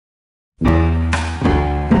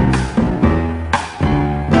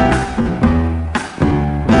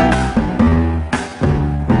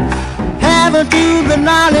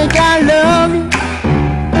knowledge I love you.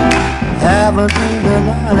 Haven't to the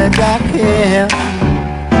knowledge I care.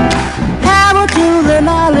 Haven't to the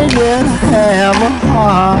knowledge that I have a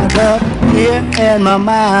heart up here in my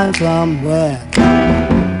mind somewhere.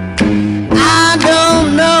 I don't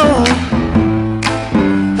know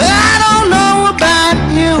about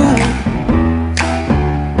you.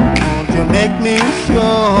 Won't you make me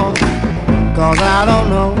sure? 'Cause I don't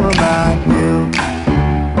know about you.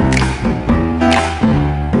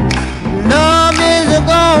 Love is a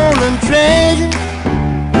golden treasure,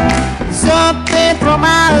 something from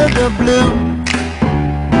out of the blue.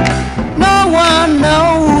 No one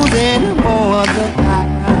knows anymore than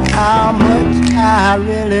how much I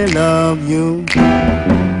really love you.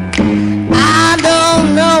 I don't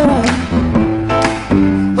know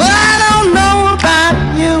about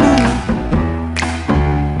you.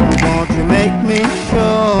 Won't you make me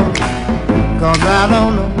sure? 'Cause I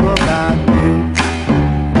don't know about you.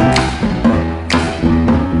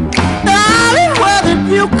 Darling, where did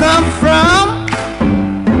you come from?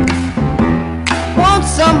 Won't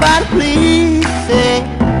somebody please say?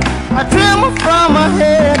 I tremble from my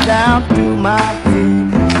head down to my feet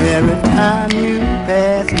every time you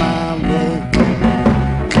pass my way.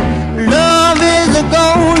 Love is a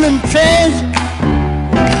golden treasure,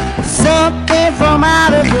 something from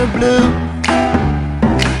out of the blue.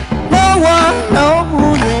 No one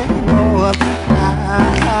knows anymore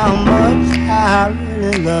how much I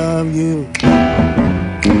really love you.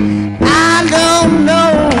 I don't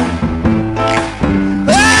know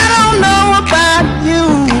about you.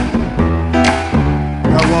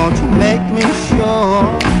 Now won't you make me sure?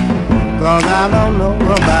 'Cause I don't know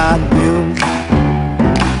about you.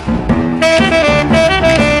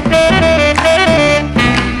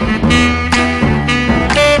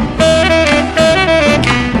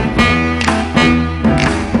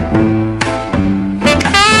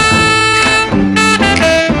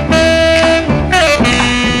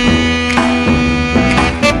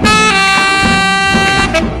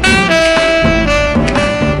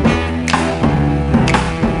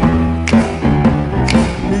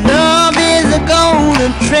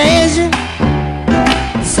 Treasure,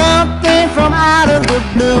 something from out of the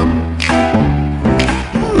blue.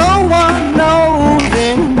 No one knows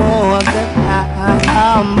anymore than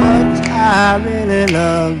how much I really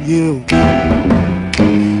love you.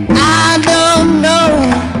 I don't know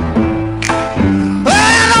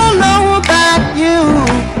about you.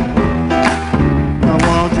 I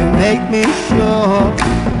want you to make me sure,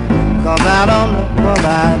 'cause I don't know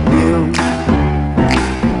about you.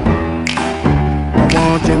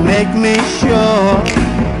 Won't you make me sure?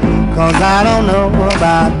 'Cause I don't know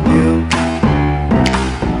about you.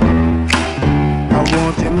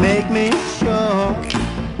 Won't you make me sure?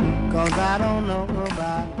 'Cause I don't know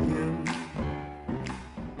about you.